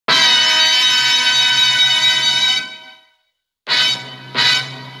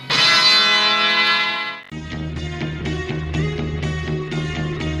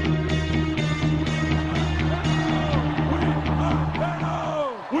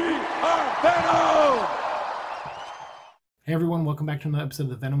Venom! Hey everyone, welcome back to another episode of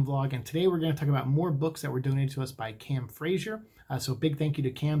the Venom vlog, and today we're going to talk about more books that were donated to us by Cam Frazier. So big thank you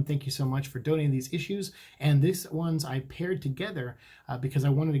to Cam. Thank you so much for donating these issues. And these ones I paired together because I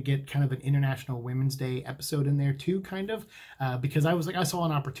wanted to get kind of an International Women's Day episode in there too, because I was like, I saw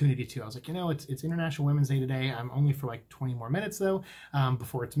an opportunity to. I was like, you know, it's International Women's Day today. I'm only for like 20 more minutes though,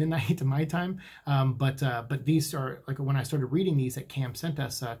 before it's midnight to my time. But these are like when I started reading these that Cam sent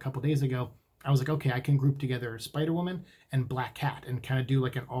us a couple days ago. I was like, okay, I can group together Spider-Woman and Black Cat and kind of do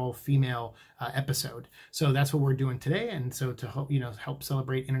like an all-female episode. So that's what we're doing today. And so to help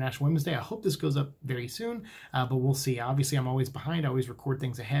celebrate International Women's Day, I hope this goes up very soon, but we'll see. Obviously, I'm always behind. I always record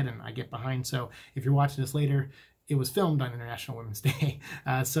things ahead and I get behind. So if you're watching this later, it was filmed on International Women's Day.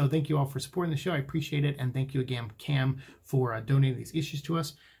 So thank you all for supporting the show. I appreciate it. And thank you again, Cam, for donating these issues to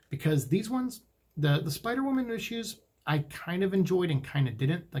us, because these ones, the Spider-Woman issues, I kind of enjoyed and kind of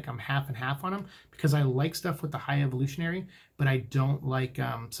didn't. Like I'm half and half on them because I like stuff with the High Evolutionary, but I don't like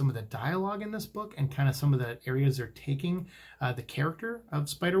some of the dialogue in this book and kind of some of the areas they're taking the character of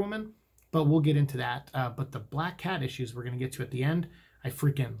Spider-Woman. But we'll get into that. But the Black Cat issues we're going to get to at the end, I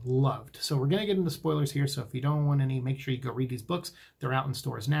freaking loved. So we're going to get into spoilers here. So if you don't want any, make sure you go read these books. They're out in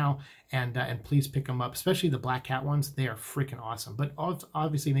stores now, and please pick them up, especially the Black Cat ones. They are freaking awesome. But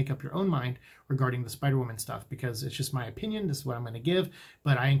obviously make up your own mind regarding the Spider-Woman stuff, because it's just my opinion. This is what I'm going to give.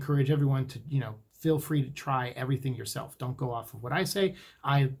 But I encourage everyone to, feel free to try everything yourself. Don't go off of what I say.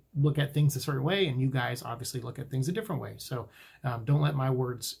 I look at things a certain way, and you guys obviously look at things a different way. So don't let my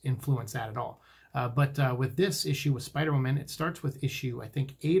words influence that at all. But with this issue with Spider-Woman, it starts with issue, I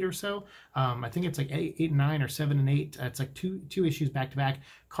think, 8 or so. I think it's like 8 and 9 or 7 and 8. It's like two issues back to back.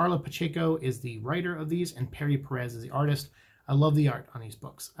 Carla Pacheco is the writer of these, and Perry Perez is the artist. I love the art on these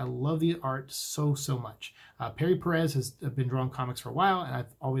books. I love the art so much. Perry Perez has been drawing comics for a while, and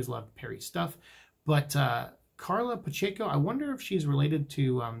I've always loved Perry's stuff. But Carla Pacheco, I wonder if she's related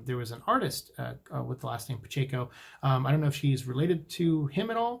to, there was an artist with the last name Pacheco. I don't know if she's related to him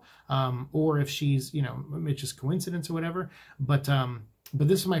at all, or if she's, it's just coincidence or whatever. But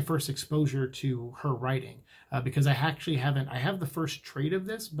this is my first exposure to her writing, because I actually haven't, I have the first trade of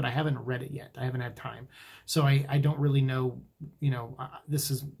this, but I haven't read it yet. I haven't had time. So I don't really know, this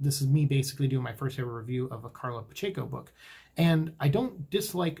is me basically doing my first ever review of a Carla Pacheco book. And I don't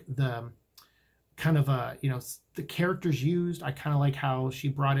dislike the kind of the characters used. I kind of like how she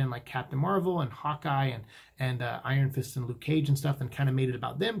brought in like Captain Marvel and Hawkeye and Iron Fist and Luke Cage and stuff, and kind of made it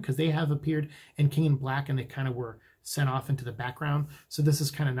about them, because they have appeared in King in Black and they kind of were sent off into the background. So this is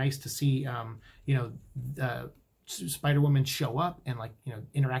kind of nice to see Spider-Woman show up and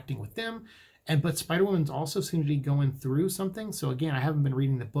interacting with them. But Spider-Woman's also seems to be going through something. So again, I haven't been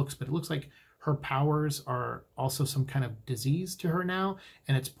reading the books, but it looks like her powers are also some kind of disease to her now,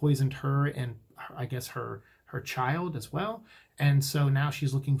 and it's poisoned her and I guess her child as well. And so now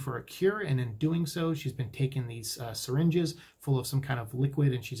she's looking for a cure, and in doing so, she's been taking these syringes full of some kind of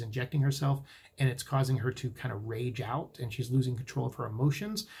liquid, and she's injecting herself, and it's causing her to kind of rage out, and she's losing control of her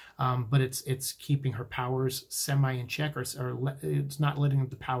emotions. But it's keeping her powers semi in check, or it's not letting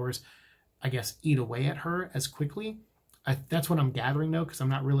the powers, I guess, eat away at her as quickly. That's what I'm gathering though, because I'm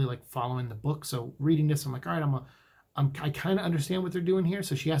not really like following the book. So reading this, I'm like, all right, I kind of understand what they're doing here.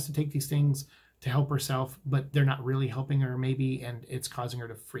 So she has to take these things to help herself, but they're not really helping her maybe, and it's causing her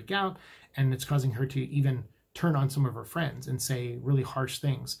to freak out, and it's causing her to even turn on some of her friends and say really harsh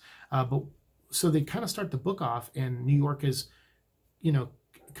things. But so they kind of start the book off, and New York is,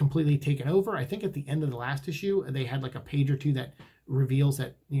 completely taken over. I think at the end of the last issue, they had like a page or two that reveals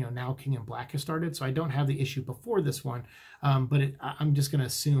that, now King in Black has started. So I don't have the issue before this one, but I'm just going to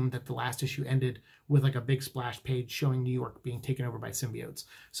assume that the last issue ended with like a big splash page showing New York being taken over by symbiotes.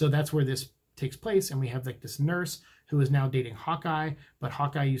 So that's where this takes place, and we have like this nurse who is now dating Hawkeye, but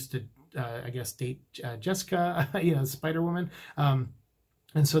Hawkeye used to I guess date Jessica, Spider-Woman, and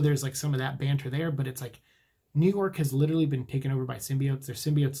so there's like some of that banter there. But it's like New York has literally been taken over by symbiotes. There's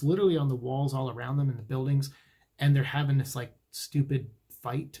symbiotes literally on the walls all around them in the buildings, and they're having this like stupid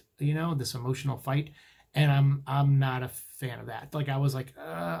fight, this emotional fight, and I'm not a fan of that. Like I was like,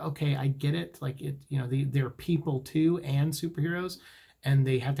 okay, I get it, like they're people too and superheroes, and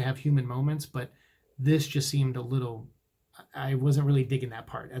they have to have human moments, but this just seemed a little, I wasn't really digging that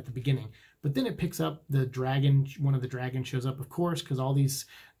part at the beginning. But then it picks up the dragon, one of the dragons shows up, of course, because all these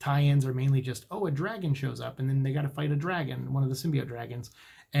tie-ins are mainly just, oh, a dragon shows up, and then they got to fight a dragon, one of the symbiote dragons,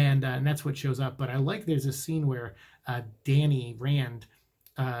 and that's what shows up. But I like there's a scene where Danny Rand,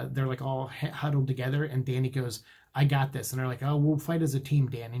 they're like all huddled together, and Danny goes, I got this. And they're like, oh, we'll fight as a team,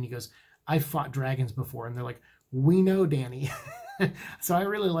 Dan. And he goes, I fought dragons before. And they're like, we know, Danny. So I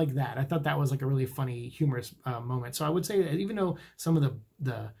really like that. I thought that was like a really funny, humorous moment. So I would say that even though some of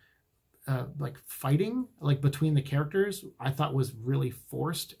the like fighting like between the characters I thought was really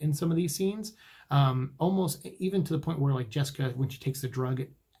forced in some of these scenes, almost even to the point where like Jessica, when she takes the drug,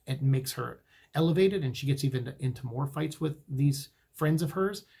 it makes her elevated and she gets even into more fights with these friends of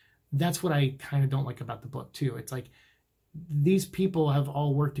hers. That's what I kind of don't like about the book too. It's like these people have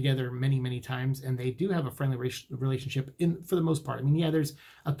all worked together many times, and they do have a friendly relationship for the most part. I mean, yeah, there's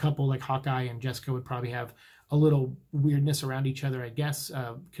a couple like Hawkeye and Jessica would probably have a little weirdness around each other, I guess,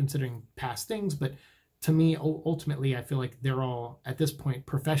 considering past things. But to me, ultimately, I feel like they're all at this point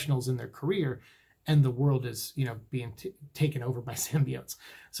professionals in their career, and the world is, you know, being taken over by symbiotes.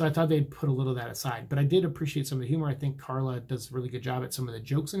 So I thought they'd put a little of that aside. But I did appreciate some of the humor. I think Carla does a really good job at some of the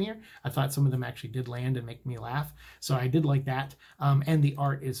jokes in here. I thought some of them actually did land and make me laugh. So I did like that. And the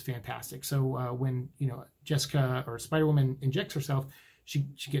art is fantastic. So when, you know, Jessica or Spider-Woman injects herself, she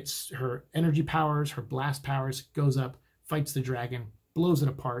gets her energy powers, her blast powers, goes up, fights the dragon, blows it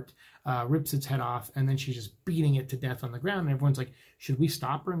apart, rips its head off, and then she's just beating it to death on the ground. And everyone's like, should we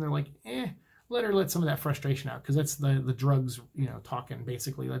stop her? And they're like, let her let some of that frustration out, because that's the drugs, you know, talking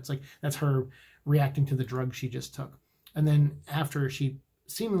basically. That's her reacting to the drug she just took. And then after she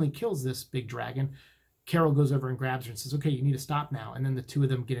seemingly kills this big dragon, Carol goes over and grabs her and says, okay, you need to stop now. And then the two of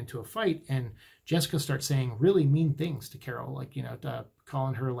them get into a fight, and Jessica starts saying really mean things to Carol, like, you know,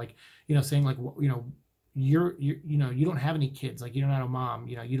 calling her, like, you know, saying like, you know, you know, you don't have any kids, like, you don't have a mom,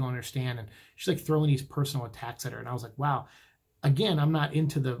 you know, you don't understand. And she's like throwing these personal attacks at her. And I was like, wow. Again, I'm not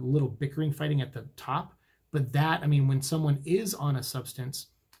into the little bickering fighting at the top, but that, I mean, when someone is on a substance,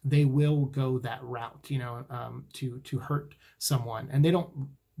 they will go that route, you know, to hurt someone, and they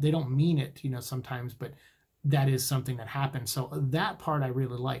don't mean it, you know, sometimes, but that is something that happens. So that part I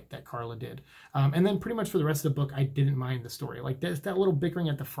really liked that Carla did. And then pretty much for the rest of the book, I didn't mind the story. Like that little bickering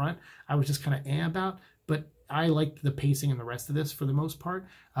at the front, I was just kind of about, but I liked the pacing in the rest of this for the most part.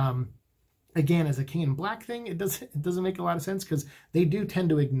 Again, as a King in Black thing, it doesn't make a lot of sense, because they do tend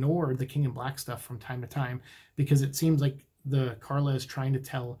to ignore the King in Black stuff from time to time, because it seems like the Carla is trying to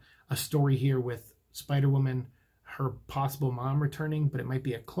tell a story here with Spider-Woman, her possible mom returning, but it might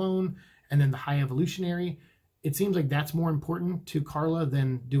be a clone, and then the High Evolutionary. It seems like that's more important to Carla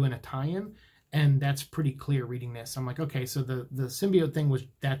than doing a tie-in, and that's pretty clear reading this. I'm like, okay, so the symbiote thing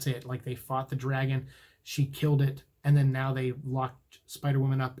that's it. Like, they fought the dragon, she killed it, and then now they locked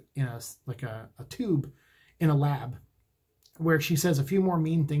Spider-Woman up in a tube in a lab, where she says a few more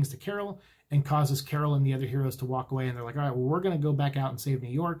mean things to Carol and causes Carol and the other heroes to walk away. And they're like, all right, well, we're going to go back out and save New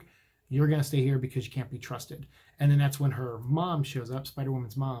York. You're going to stay here because you can't be trusted. And then that's when her mom shows up,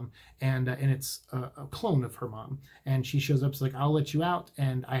 Spider-Woman's mom, and it's a clone of her mom. And she shows up, it's like, I'll let you out,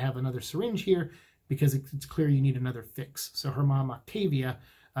 and I have another syringe here because it's clear you need another fix. So her mom, Octavia,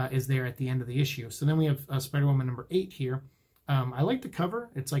 is there at the end of the issue. So then we have Spider-Woman number 8 here. I like the cover.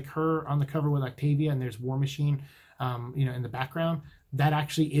 It's like her on the cover with Octavia, and there's War Machine, you know, in the background. That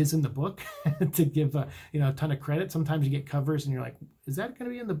actually is in the book, to give you know, a ton of credit. Sometimes you get covers and you're like, is that going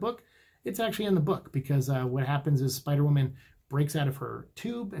to be in the book? It's actually in the book, because what happens is Spider-Woman breaks out of her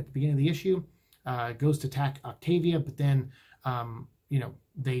tube at the beginning of the issue, goes to attack Octavia, but then you know,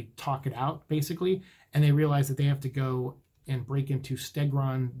 they talk it out basically, and they realize that they have to go and break into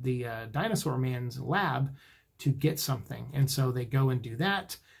Stegron, the dinosaur man's lab, to get something. And so they go and do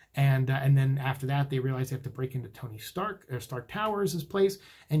that. And then after that, they realize they have to break into Tony Stark, or Stark Towers' place,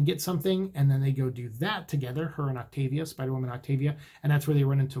 and get something. And then they go do that together, her and Octavia, Spider-Woman and Octavia. And that's where they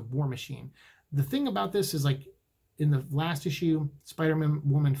run into War Machine. The thing about this is, like, in the last issue,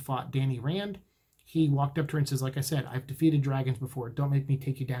 Spider-Woman fought Danny Rand. He walked up to her and says, like I said, I've defeated dragons before. Don't make me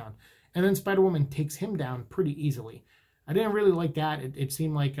take you down. And then Spider-Woman takes him down pretty easily. I didn't really like that. It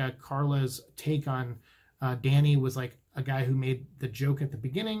seemed like Carla's take on Danny was like a guy who made the joke at the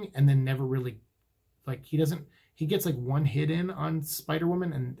beginning and then never really, like, he gets like one hit in on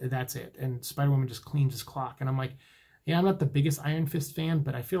Spider-Woman and that's it. And Spider-Woman just cleans his clock. And I'm like, yeah, I'm not the biggest Iron Fist fan,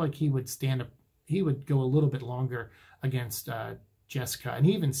 but I feel like he would go a little bit longer against Jessica. And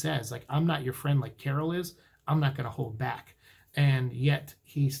he even says, like, I'm not your friend like Carol is. I'm not going to hold back. And yet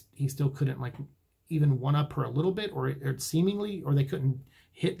he still couldn't, like, even one-up her a little bit, or seemingly, or they couldn't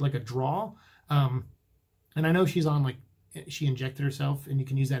hit like a draw. And I know she's on, like, she injected herself, and you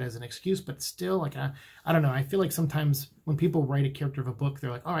can use that as an excuse, but still, like, I don't know. I feel like sometimes when people write a character of a book,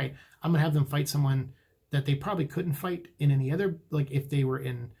 they're like, all right, I'm gonna have them fight someone that they probably couldn't fight in any other, like, if they were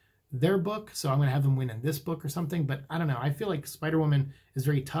in their book, so I'm gonna have them win in this book or something. But I don't know. I feel like Spider-Woman is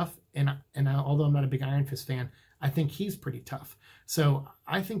very tough, and although I'm not a big Iron Fist fan, I think he's pretty tough. So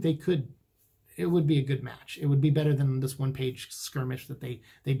I think they could it would be a good match. It would be better than this one-page skirmish that they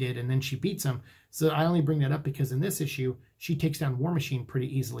did, and then she beats him. So I only bring that up because in this issue, she takes down War Machine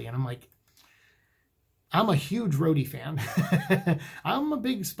pretty easily, and I'm like, I'm a huge Rhodey fan. I'm a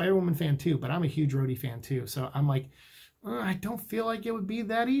big Spider-Woman fan too, but I'm a huge Rhodey fan too. So I'm like, I don't feel like it would be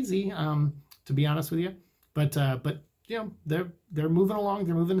that easy, to be honest with you. But you know, they're moving along.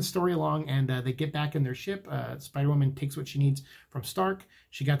 They're moving the story along, and they get back in their ship. Spider-Woman takes what she needs from Stark.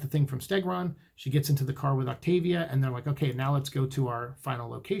 She got the thing from Stegron. She gets into the car with Octavia, and they're like, okay, now let's go to our final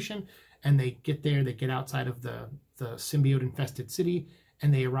location. And they get there. They get outside of the symbiote-infested city,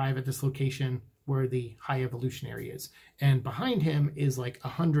 and they arrive at this location where the High Evolutionary is. And behind him is like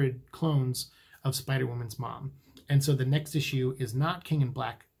 100 clones of Spider-Woman's mom. And so the next issue is not King in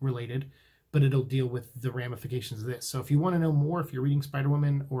Black related, but it'll deal with the ramifications of this. So if you want to know more, if you're reading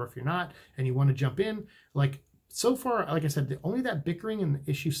Spider-Woman, or if you're not, and you want to jump in, like, so far, like I said, only that bickering in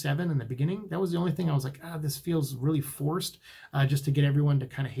issue 7 in the beginning, that was the only thing I was like, this feels really forced, just to get everyone to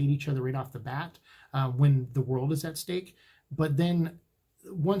kind of hate each other right off the bat when the world is at stake. But then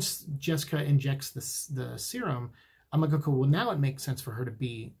once Jessica injects the serum, I'm like, okay, well, now it makes sense for her to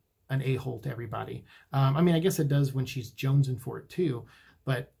be an a-hole to everybody. I mean, I guess it does when she's jonesing for it too,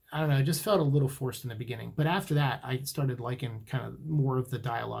 but I don't know, it just felt a little forced in the beginning. But after that, I started liking kind of more of the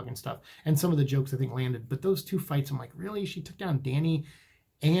dialogue and stuff, and some of the jokes I think landed. But those two fights, I'm like, really? She took down Danny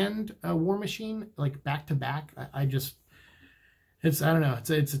and War Machine like back to back? I just, I don't know.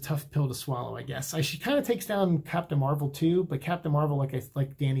 It's a tough pill to swallow, I guess. She kind of takes down Captain Marvel too, but Captain Marvel,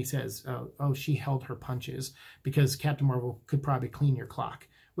 like Danny says, she held her punches, because Captain Marvel could probably clean your clock,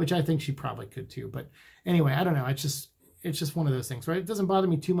 which I think she probably could too. But anyway, I don't know. It's just one of those things, right? It doesn't bother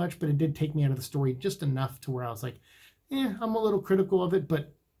me too much, but it did take me out of the story just enough to where I was like, I'm a little critical of it,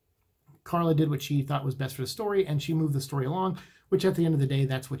 but Carla did what she thought was best for the story, and she moved the story along, which at the end of the day,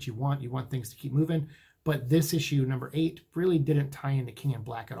 that's what you want. You want things to keep moving. But this issue, number 8, really didn't tie into King in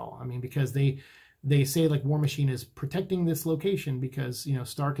Black at all. I mean, because they say like War Machine is protecting this location because, you know,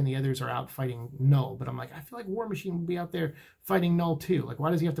 Stark and the others are out fighting Null. But I'm like, I feel like War Machine would be out there fighting Null too. Like, why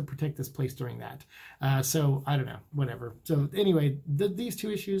does he have to protect this place during that? So I don't know, whatever. So anyway, these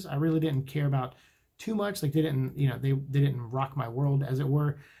 2 issues I really didn't care about too much. Like, they didn't, you know, they didn't rock my world, as it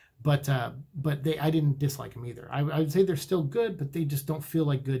were. But I didn't dislike them either. I would say they're still good, but they just don't feel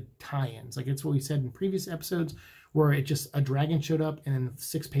like good tie-ins. Like, it's what we said in previous episodes, where it just, a dragon showed up and in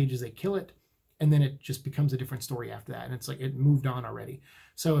 6 pages they kill it, and then it just becomes a different story after that. And it's like, it moved on already.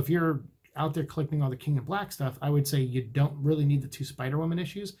 So if you're out there collecting all the King in Black stuff, I would say you don't really need the 2 Spider-Woman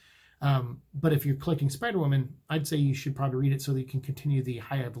issues. But if you're collecting Spider-Woman, I'd say you should probably read it so that you can continue the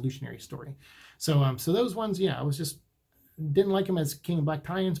High Evolutionary story. So those ones, yeah, I was just, didn't like them as King in Black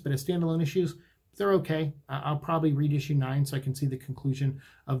tie-ins, but as standalone issues, they're okay. I'll probably read issue 9 so I can see the conclusion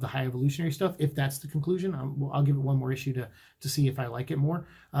of the High Evolutionary stuff. If that's the conclusion, I'll give it one more issue to see if I like it more.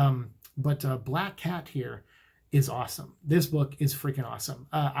 But Black Cat here is awesome. This book is freaking awesome.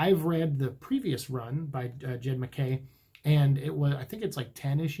 I've read the previous run by Jed MacKay, and it was, I think it's like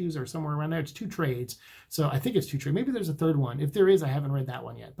 10 issues or somewhere around there. It's 2 trades. So I think it's 2 trades. Maybe there's a 3rd one. If there is, I haven't read that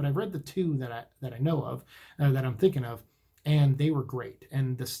one yet. But I've read the 2 that I know of, that I'm thinking of, and they were great.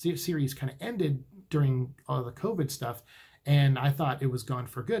 And the series kind of ended during all the COVID stuff, and I thought it was gone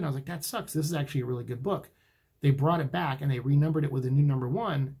for good. And I was like, that sucks. This is actually a really good book. They brought it back, and they renumbered it with a new number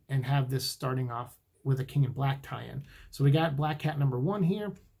 1 and have this starting off with a King in Black tie-in. So we got Black Cat number 1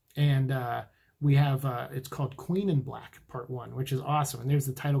 here, and we have, it's called Queen in Black Part 1, which is awesome. And there's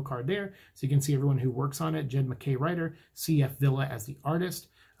the title card there, so you can see everyone who works on it. Jed MacKay writer, C.F. Villa as the artist,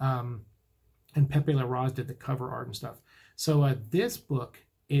 and Pepe Larraz did the cover art and stuff. So this book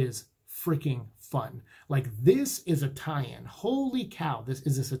is freaking fun. Like, this is a tie-in. Holy cow, this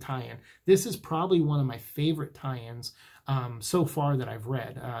is a tie-in. This is probably one of my favorite tie-ins so far that I've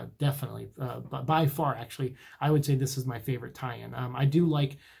read. Definitely, by far, actually, I would say this is my favorite tie-in. I do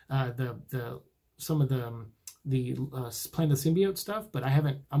like some of the Planet of the Symbiote stuff, but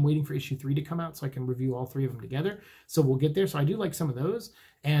I'm waiting for issue 3 to come out so I can review all 3 of them together. So we'll get there. So I do like some of those.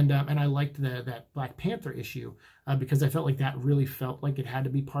 And I liked that Black Panther issue because I felt like that really felt like it had to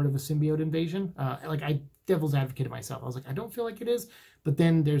be part of a symbiote invasion. Like, I devil's advocated myself. I was like, I don't feel like it is. But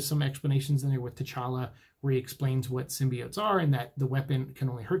then there's some explanations in there with T'Challa where he explains what symbiotes are and that the weapon can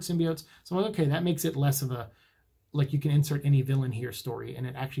only hurt symbiotes. So I'm like, okay, that makes it less of a, like, you can insert any villain here story, and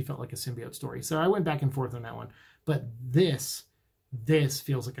it actually felt like a symbiote story. So I went back and forth on that one. But this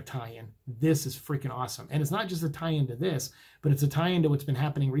feels like a tie-in. This is freaking awesome. And it's not just a tie-in to this, but it's a tie-in to what's been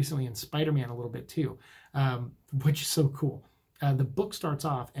happening recently in Spider-Man a little bit too, which is so cool. The book starts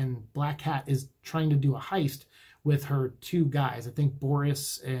off, and Black Cat is trying to do a heist with her two guys, I think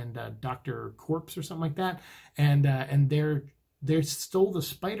Boris and Dr. Corpse or something like that, and they stole the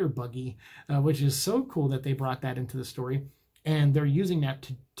spider buggy, which is so cool that they brought that into the story, and they're using that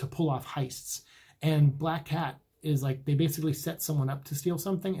to pull off heists. And Black Cat is like, they basically set someone up to steal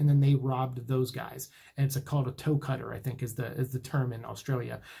something, and then they robbed those guys. And it's called a toe cutter, I think is the term in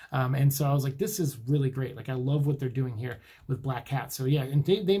Australia. And so I was like, this is really great. Like, I love what they're doing here with Black Cat. So yeah, and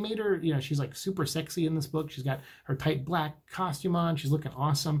they made her, you know, she's like super sexy in this book. She's got her tight black costume on. She's looking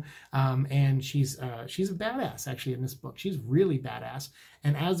awesome. And she's a badass actually in this book. She's really badass.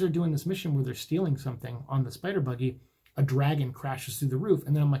 And as they're doing this mission where they're stealing something on the spider buggy, a dragon crashes through the roof.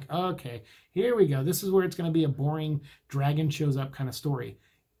 And then I'm like, okay, here we go. This is where it's going to be a boring dragon shows up kind of story.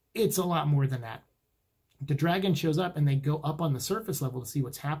 It's a lot more than that. The dragon shows up and they go up on the surface level to see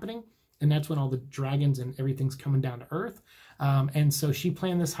what's happening. And that's when all the dragons and everything's coming down to Earth. And so she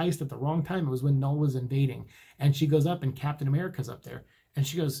planned this heist at the wrong time. It was when Null was invading. And she goes up and Captain America's up there. And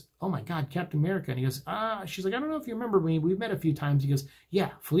she goes, oh my God, Captain America. And he goes, she's like, I don't know if you remember me. We've met a few times. He goes,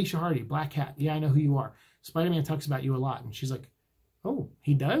 yeah, Felicia Hardy, Black Cat. Yeah, I know who you are. Spider-Man talks about you a lot. And she's like, oh,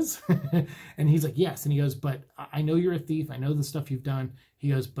 he does? And he's like, yes. And he goes, but I know you're a thief. I know the stuff you've done. He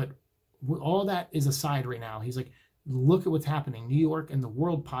goes, but all that is aside right now. He's like, look at what's happening. New York and the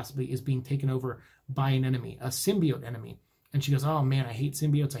world possibly is being taken over by an enemy, a symbiote enemy. And she goes, oh man, I hate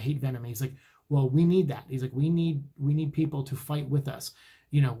symbiotes. I hate Venom. And he's like, well, we need that. He's like, we need people to fight with us.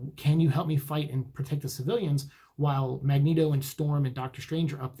 You know, can you help me fight and protect the civilians while Magneto and Storm and Doctor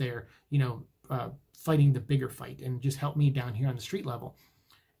Strange are up there, you know, fighting the bigger fight, and just help me down here on the street level.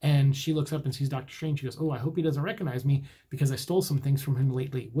 And she looks up and sees Doctor Strange. She goes, oh, I hope he doesn't recognize me because I stole some things from him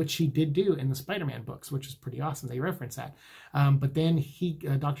lately, which she did do in the Spider-Man books, which is pretty awesome. They reference that. But then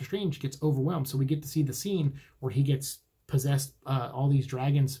Doctor Strange gets overwhelmed. So we get to see the scene where he gets possessed, all these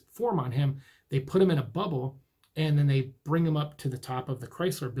dragons form on him. They put him in a bubble, and then they bring him up to the top of the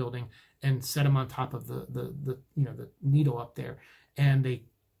Chrysler building and set him on top of the you know, the needle up there. And they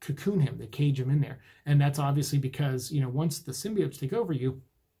cocoon him, they cage him in there. And that's obviously because, you know, once the symbiotes take over you,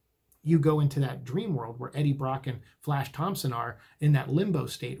 you go into that dream world where Eddie Brock and Flash Thompson are in that limbo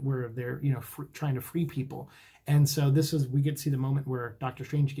state where they're, you know, trying to free people. And so we get to see the moment where Doctor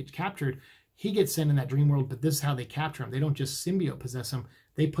Strange gets captured. He gets sent in that dream world, but this is how they capture him. They don't just symbiote possess him.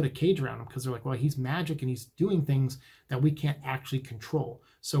 They put a cage around him because they're like, well, he's magic and he's doing things that we can't actually control.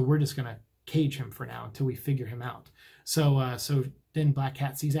 So we're just going to cage him for now until we figure him out. So then Black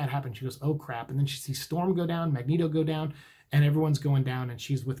Cat sees that happen. She goes, oh crap. And then she sees Storm go down, Magneto go down, and everyone's going down, and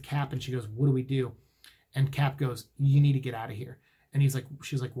she's with Cap, and she goes, what do we do? And Cap goes, you need to get out of here. And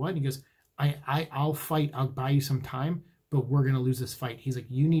she's like, what? And he goes, I'll fight. I'll buy you some time, but we're going to lose this fight. He's like,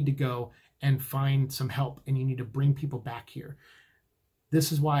 you need to go and find some help, and you need to bring people back here.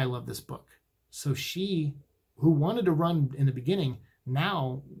 This is why I love this book. So she, who wanted to run in the beginning,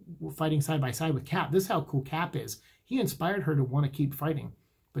 now fighting side by side with Cap. This is how cool Cap is. He inspired her to want to keep fighting,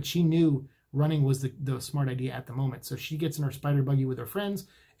 but she knew running was the smart idea at the moment. So she gets in her spider buggy with her friends,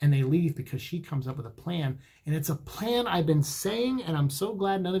 and they leave because she comes up with a plan. And it's a plan I've been saying, and I'm so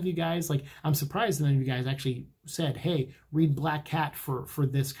glad none of you guys, like, I'm surprised none of you guys actually said, hey, read Black Cat for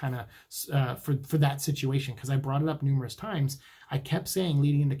this kind of, for that situation, because I brought it up numerous times. I kept saying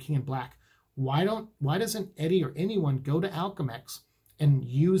leading into King in Black, why doesn't Eddie or anyone go to Alchemax and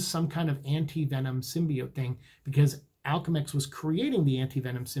use some kind of anti-Venom symbiote thing? Because Alchemax was creating the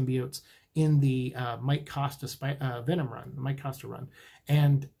anti-Venom symbiotes in the Mike Costa Venom run, the Mike Costa run.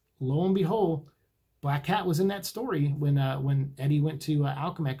 And lo and behold, Black Cat was in that story when Eddie went to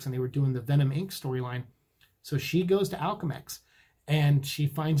Alchemax and they were doing the Venom Inc. storyline. So she goes to Alchemax and she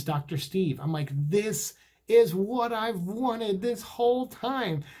finds Dr. Steve. I'm like, this is what I've wanted this whole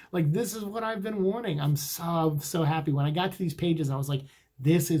time. Like, this is what I've been wanting. I'm so happy. When I got to these pages, I was like,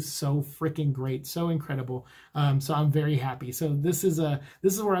 this is so freaking great, so incredible. So I'm very happy. So this is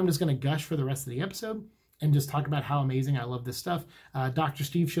where I'm just going to gush for the rest of the episode and just talk about how amazing I love this stuff. Dr.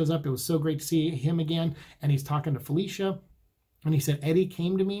 Steve shows up. It was so great to see him again, and he's talking to Felicia, and he said, Eddie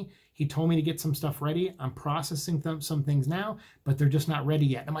came to me. He told me to get some stuff ready. I'm processing some things now, but they're just not ready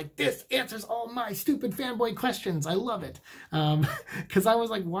yet. I'm like, this answers all my stupid fanboy questions. I love it. Because I was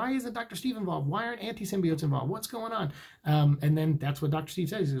like, why isn't Dr. Steve involved? Why aren't anti-symbiotes involved? What's going on? And then that's what Dr. Steve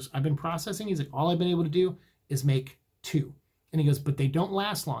says. He goes, I've been processing. He's like, all I've been able to do is make 2. And he goes, but they don't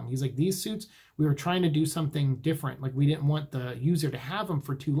last long. He's like, these suits, we were trying to do something different. Like, we didn't want the user to have them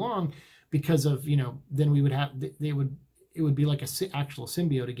for too long because of, you know, then we would have, it would be like a actual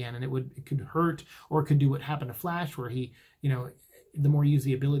symbiote again, and it could hurt, or it could do what happened to Flash, where he, you know, the more you use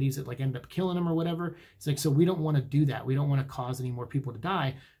the abilities that like end up killing him or whatever. It's like, so we don't want to do that. We don't want to cause any more people to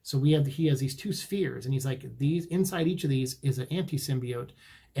die. So he has these 2 spheres, and he's like, these inside each of these is an anti-symbiote.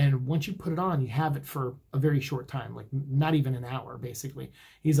 And once you put it on, you have it for a very short time, like not even an hour, basically.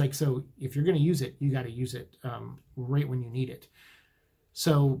 He's like, so if you're going to use it, you got to use it right when you need it.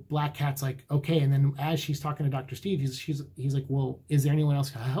 So Black Cat's like, okay. And then as she's talking to Dr. Steve, he's like, well, is there anyone else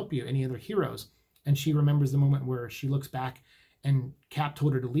who can help you? Any other heroes? And she remembers the moment where she looks back and Cap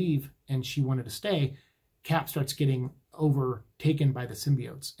told her to leave and she wanted to stay. Cap starts getting overtaken by the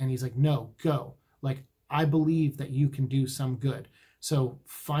symbiotes. And he's like, no, go. Like, I believe that you can do some good. So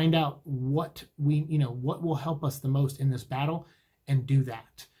find out what what will help us the most in this battle and do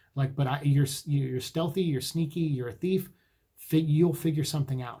that. Like, but you're stealthy, you're sneaky, you're a thief. You'll figure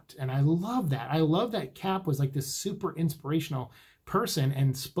something out. And I love that. I love that Cap was like this super inspirational person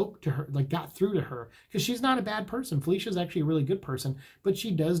and spoke to her, like got through to her, because she's not a bad person. Felicia's actually a really good person, but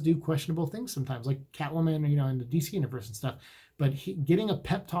she does do questionable things sometimes, like Catwoman, in the DC universe and stuff. But getting a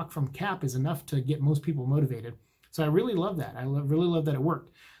pep talk from Cap is enough to get most people motivated. So I really love that. I really love that it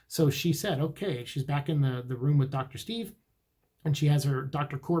worked. So she said, okay, she's back in the room with Dr. Steve, and she has her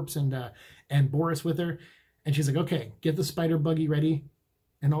Dr. Corpse and Boris with her. And she's like, okay, get the spider buggy ready.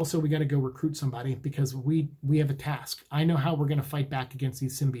 And also we got to go recruit somebody because we have a task. I know how we're going to fight back against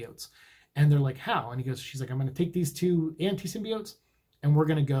these symbiotes. And they're like, how? And she's like, I'm going to take these 2 anti-symbiotes and we're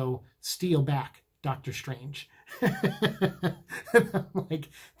going to go steal back Doctor Strange. And I'm like,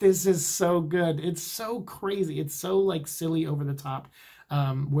 this is so good. It's so crazy. It's so like silly over the top,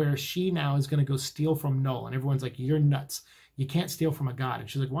 where she now is going to go steal from Null. And everyone's like, you're nuts. You can't steal from a god. And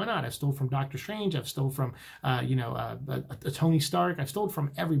she's like, why not? I've stole from Doctor Strange. I've stole from, a Tony Stark. I've stole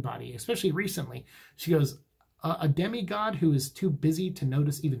from everybody, especially recently. She goes, a demigod who is too busy to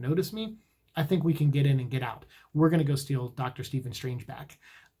even notice me, I think we can get in and get out. We're going to go steal Dr. Stephen Strange back.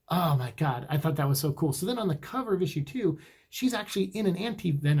 Oh my God. I thought that was so cool. So then on the cover of issue 2, she's actually in an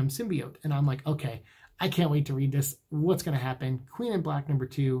anti-Venom symbiote. And I'm like, okay, I can't wait to read this. What's going to happen? Queen in Black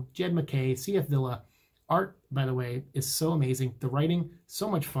 #2, Jed MacKay, CF Villa. Art, by the way, is so amazing. The writing, so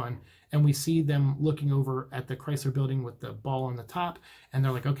much fun. And we see them looking over at the Chrysler building with the ball on the top. And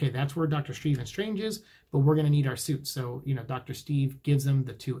they're like, okay, that's where Dr. Stephen Strange is, but we're going to need our suits. So, Dr. Steve gives them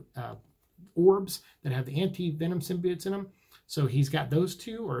the 2 orbs that have the anti-Venom symbiotes in them. So he's got those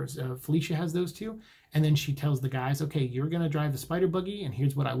 2, or Felicia has those 2. And then she tells the guys, okay, you're going to drive the spider buggy, and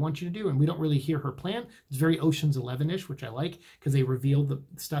here's what I want you to do. And we don't really hear her plan. It's very Ocean's 11-ish, which I like, because they reveal the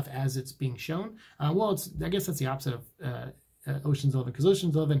stuff as it's being shown. Well, I guess that's the opposite of Ocean's 11, because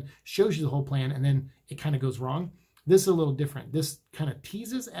Ocean's 11 shows you the whole plan, and then it kind of goes wrong. This is a little different. This kind of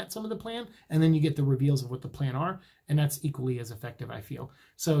teases at some of the plan, and then you get the reveals of what the plan are, and that's equally as effective, I feel.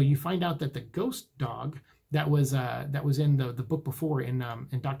 So you find out that the ghost dog that was in the book before, in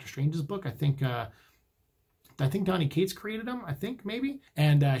Doctor Strange's book, I think Donny Cates created him, I think, maybe.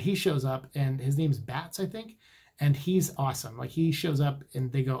 And he shows up, and his name's Bats, I think. And he's awesome. Like, he shows up, and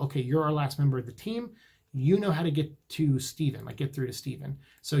they go, okay, you're our last member of the team. You know how to get to Steven, like get through to Steven.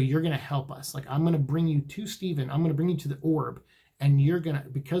 So you're going to help us. Like, I'm going to bring you to Steven. I'm going to bring you to the orb. And you're going to,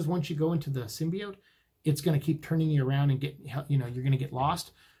 because once you go into the symbiote, it's going to keep turning you around and you're going to get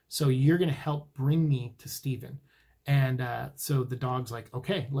lost. So you're going to help bring me to Steven. And so the dog's like,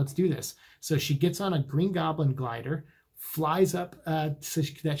 okay, let's do this. So she gets on a Green Goblin glider, flies up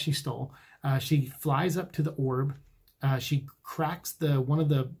that she stole. She flies up to the orb. She cracks one of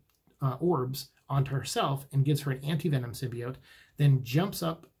the orbs onto herself and gives her an anti-venom symbiote, then jumps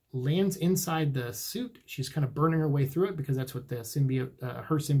up, lands inside the suit. She's kind of burning her way through it because that's what the symbiote,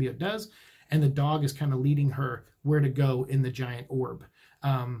 her symbiote does. And the dog is kind of leading her where to go in the giant orb.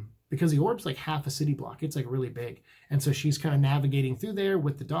 Because the orb's like half a city block. It's like really big. And so she's kind of navigating through there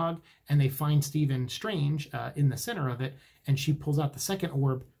with the dog, and they find Stephen Strange in the center of it, and she pulls out the second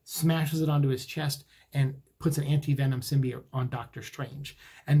orb, smashes it onto his chest, and puts an anti-venom symbiote on Doctor Strange.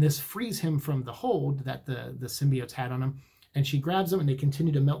 And this frees him from the hold that the symbiotes had on him. And she grabs him, and they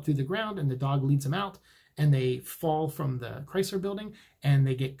continue to melt through the ground, and the dog leads them out, and they fall from the Chrysler building, and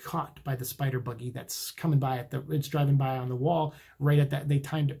they get caught by the spider buggy that's coming by it's driving by on the wall right at that. They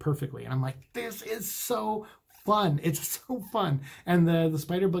timed it perfectly. And I'm like, this is so fun. It's so fun. And the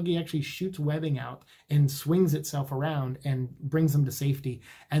spider buggy actually shoots webbing out and swings itself around and brings them to safety.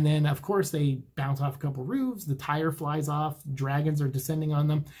 And then, of course, they bounce off a couple roofs. The tire flies off. Dragons are descending on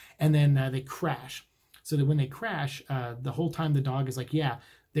them. And then they crash. So that when they crash, the whole time the dog is like, yeah,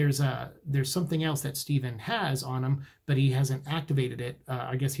 there's something else that Stephen has on him, but he hasn't activated it.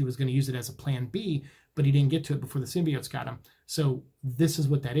 I guess he was going to use it as a plan B, but he didn't get to it before the symbiotes got him. So this is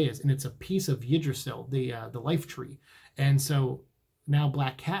what that is, and it's a piece of Yggdrasil, the life tree. And so now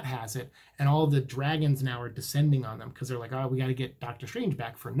Black Cat has it, and all the dragons now are descending on them because they're like, oh, we got to get Doctor Strange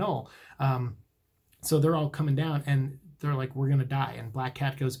back for Null. So they're all coming down, and they're like, we're going to die. And Black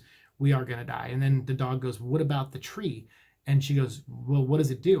Cat goes, we are going to die. And then the dog goes, what about the tree? And she goes, well, what does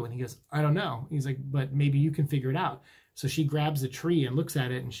it do? And he goes, I don't know. He's like, but maybe you can figure it out. So she grabs the tree and looks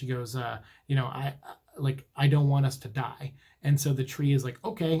at it, and she goes, you know, I don't want us to die. And so the tree is like,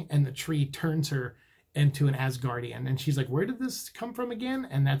 okay. And the tree turns her into an Asgardian. And she's like, where did this come from again?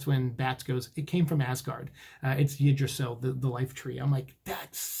 And that's when Bats goes, it came from Asgard. It's Yggdrasil, the life tree. I'm like,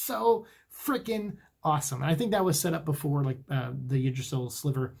 that's so freaking awesome. And I think that was set up before, like the Yggdrasil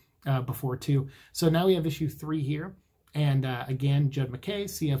sliver before too. So now we have issue 3 here. And again, Judd McKay,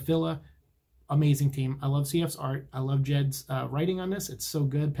 CF Villa, amazing team. I love CF's art. I love Jed's writing on this. It's so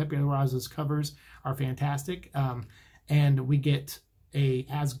good. Pepe Larraz's covers are fantastic. And we get a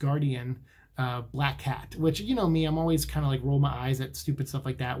Asgardian Black Cat, which, you know me, I'm always kind of like roll my eyes at stupid stuff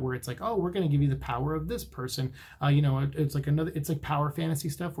like that, where it's like, oh, we're going to give you the power of this person. You know, it's like it's like power fantasy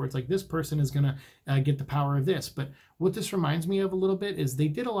stuff where it's like this person is going to get the power of this. But what this reminds me of a little bit is they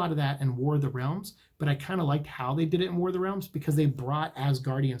did a lot of that in War of the Realms, but I kind of liked how they did it in War of the Realms because they brought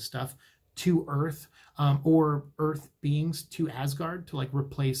Asgardian stuff to Earth, or Earth beings to Asgard to like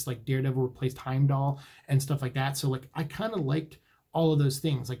replace, like Daredevil replaced Heimdall and stuff like that. So like I kind of liked all of those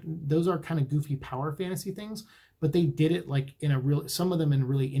things. Like those are kind of goofy power fantasy things, but they did it like in a real, some of them in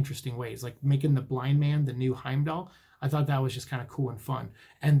really interesting ways, like making the blind man the new Heimdall. I thought that was just kind of cool and fun.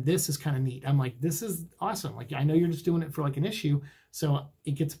 And this is kind of neat. I'm like, this is awesome. Like, I know you're just doing it for like an issue, so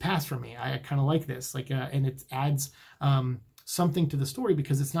it gets a pass from me. I kind of like this. Like, and it adds something to the story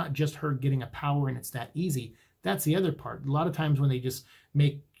because it's not just her getting a power and it's that easy. That's the other part. A lot of times when they just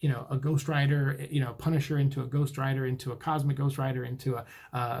make, you know, a Ghost Rider, you know, Punisher into a Ghost Rider, into a Cosmic Ghost Rider, into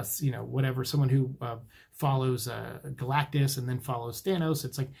a, you know, whatever, someone who follows Galactus and then follows Thanos.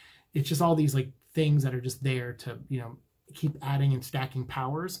 It's like, it's just all these like things that are just there to, you know, keep adding and stacking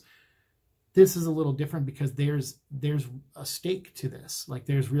powers. This is a little different because there's a stake to this. Like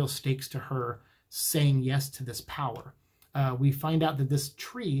there's real stakes to her saying yes to this power. We find out that this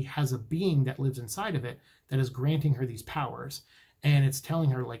tree has a being that lives inside of it that is granting her these powers. And it's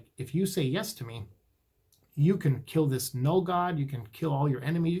telling her, like, if you say yes to me, you can kill this null god, you can kill all your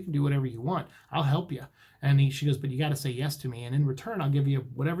enemies, you can do whatever you want. I'll help you. And she goes, but you got to say yes to me. And in return, I'll give you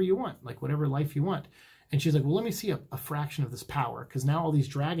whatever you want, like whatever life you want. And she's like, well, let me see a fraction of this power. Because now all these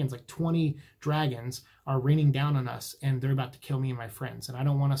dragons, like 20 dragons, are raining down on us. And they're about to kill me and my friends. And I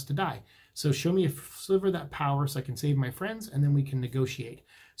don't want us to die. So show me a sliver of that power so I can save my friends. And then we can negotiate.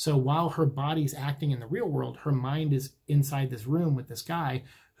 So while her body's acting in the real world, her mind is inside this room with this guy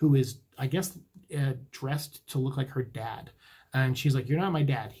who is, I guess, dressed to look like her dad. And she's like, you're not my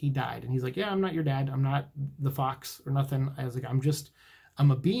dad. He died. And he's like, yeah, I'm not your dad. I'm not the fox or nothing. I was like,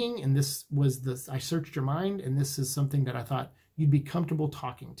 I'm a being. And this was this, I searched your mind. And this is something that I thought you'd be comfortable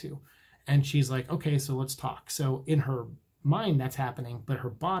talking to. And she's like, okay, so let's talk. So in her mind, that's happening. But her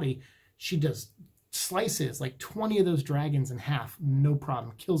body, she does slices like 20 of those dragons in half, no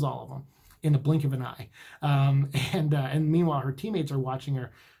problem, kills all of them in the blink of an eye. And meanwhile, her teammates are watching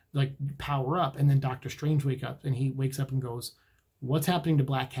her like power up. And then Doctor Strange wakes up and goes, what's happening to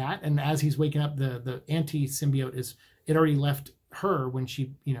Black Cat? And as he's waking up, the anti-symbiote it already left her when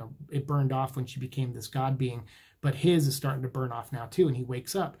she, you know, it burned off when she became this god being, but his is starting to burn off now too. And he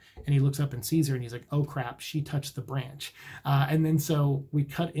wakes up and he looks up and sees her and he's like, oh crap, she touched the branch. And then so we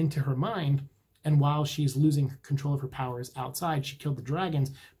cut into her mind. And while she's losing control of her powers outside, she killed the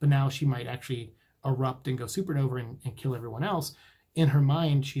dragons, but now she might actually erupt and go supernova and kill everyone else. In her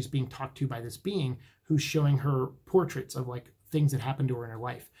mind, she's being talked to by this being who's showing her portraits of like things that happened to her in her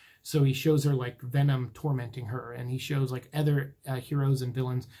life. So he shows her like Venom tormenting her, and he shows like other heroes and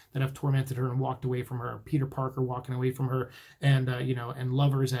villains that have tormented her and walked away from her. Peter Parker walking away from her, and you know, and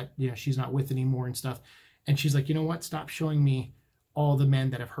lovers that, you know, she's not with anymore and stuff. And she's like, you know what? Stop showing me all the men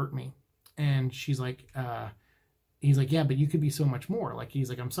that have hurt me. And she's like, he's like, yeah, but you could be so much more. Like, he's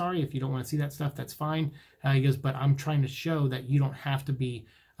like, I'm sorry if you don't want to see that stuff, that's fine. He goes, but I'm trying to show that you don't have to be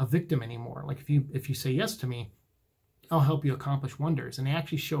a victim anymore. Like, if you say yes to me, I'll help you accomplish wonders. And they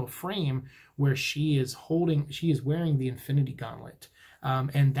actually show a frame where she is wearing the Infinity Gauntlet.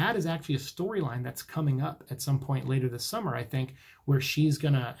 And that is actually a storyline that's coming up at some point later this summer, I think, where she's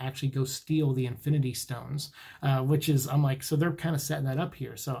going to actually go steal the Infinity Stones, which is, I'm like, so they're kind of setting that up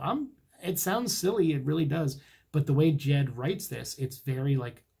here. So it sounds silly, it really does. But the way Jed writes this, it's very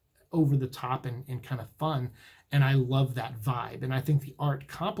like over the top and kind of fun. And I love that vibe. And I think the art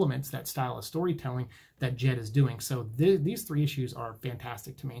complements that style of storytelling that Jed is doing. So these 3 issues are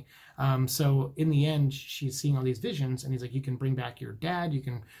fantastic to me. So in the end, she's seeing all these visions, and he's like, you can bring back your dad. You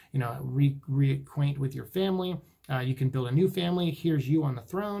can, reacquaint with your family. You can build a new family. Here's you on the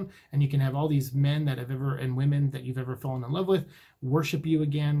throne, and you can have all these men that have ever, and women that you've ever fallen in love with, worship you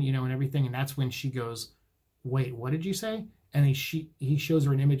again, and everything. And that's when she goes, wait, what did you say? And he shows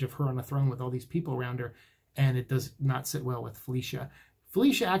her an image of her on a throne with all these people around her, and it does not sit well with Felicia.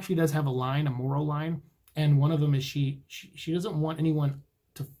 Felicia actually does have a moral line, and one of them is she doesn't want anyone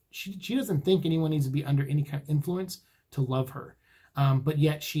to, she doesn't think anyone needs to be under any kind of influence to love her. But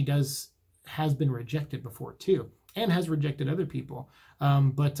yet she has been rejected before too, and has rejected other people.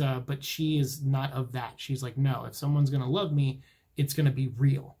 But she is not of that. She's like, no, if someone's going to love me, it's going to be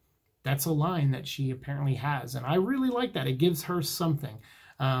real. That's a line that she apparently has, and I really like that. It gives her something.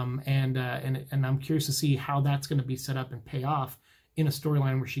 And I'm curious to see how that's going to be set up and pay off in a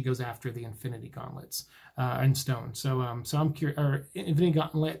storyline where she goes after the Infinity Gauntlets and Stones. So I'm curious, or Infinity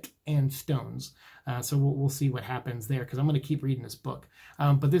Gauntlet and Stones. So we'll see what happens there, because I'm going to keep reading this book.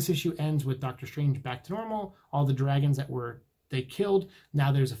 But this issue ends with Doctor Strange back to normal. All the dragons that they killed,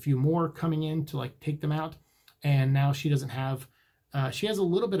 now there's a few more coming in to take them out, and now she doesn't have. She has a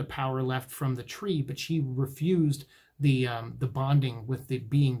little bit of power left from the tree, but she refused the bonding with the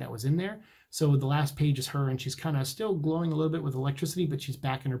being that was in there. So the last page is her, and she's kind of still glowing a little bit with electricity, but she's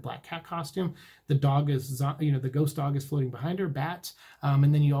back in her black cat costume. The dog is, the ghost dog is floating behind her, Bats.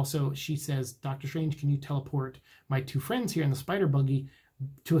 And then she says, Dr. Strange, can you teleport my 2 friends here in the spider buggy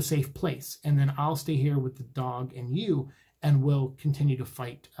to a safe place? And then I'll stay here with the dog and you, and we'll continue to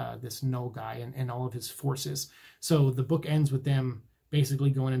fight this Null guy and all of his forces. So the book ends with them basically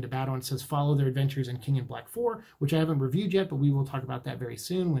going into battle, and says follow their adventures in King in Black 4, which I haven't reviewed yet, but we will talk about that very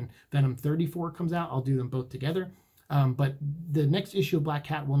soon. When Venom 34 comes out, I'll do them both together. But the next issue of Black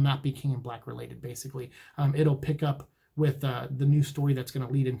Cat will not be King in Black related, basically. It'll pick up with the new story that's going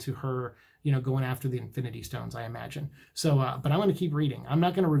to lead into her, going after the Infinity Stones, I imagine. So, but I'm going to keep reading. I'm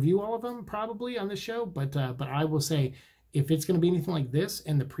not going to review all of them probably on this show, but I will say, if it's going to be anything like this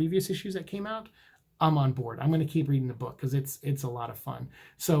and the previous issues that came out, I'm on board. I'm going to keep reading the book because it's a lot of fun.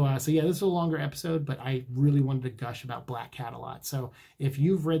 So yeah, this is a longer episode, but I really wanted to gush about Black Cat a lot. So if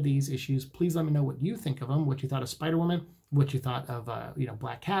you've read these issues, please let me know what you think of them, what you thought of Spider-Woman, what you thought of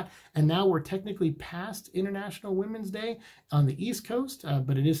Black Cat. And now we're technically past International Women's Day on the East Coast,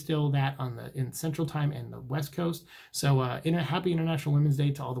 but it is still that in Central Time and the West Coast. So happy International Women's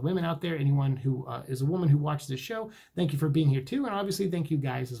Day to all the women out there. Anyone who is a woman who watches this show, thank you for being here too, and obviously thank you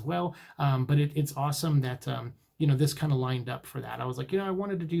guys as well. But it's awesome that this kind of lined up for that. I was like, I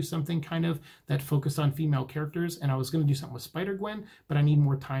wanted to do something kind of that focused on female characters, and I was going to do something with Spider-Gwen, but I need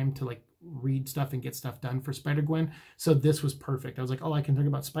more time to read stuff and get stuff done for Spider-Gwen. So this was perfect. I was like, oh, I can talk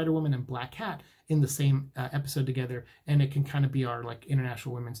about Spider-Woman and Black Cat in the same episode together, and it can kind of be our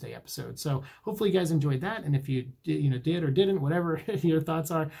International Women's Day episode. So hopefully you guys enjoyed that, and if you did or didn't, whatever your thoughts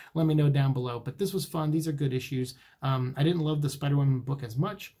are, let me know down below. But this was fun. These are good issues. I didn't love the Spider-Woman book as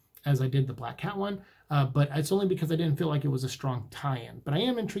much as I did the Black Cat one, but it's only because I didn't feel like it was a strong tie-in. But I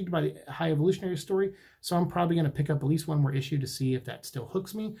am intrigued by the High Evolutionary story, so I'm probably going to pick up at least one more issue to see if that still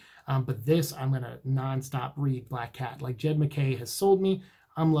hooks me. But this, I'm going to non-stop read Black Cat. Jed MacKay has sold me.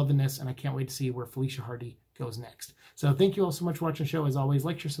 I'm loving this, and I can't wait to see where Felicia Hardy goes next. So thank you all so much for watching the show. As always,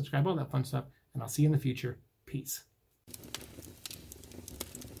 like, share, subscribe, all that fun stuff, and I'll see you in the future. Peace.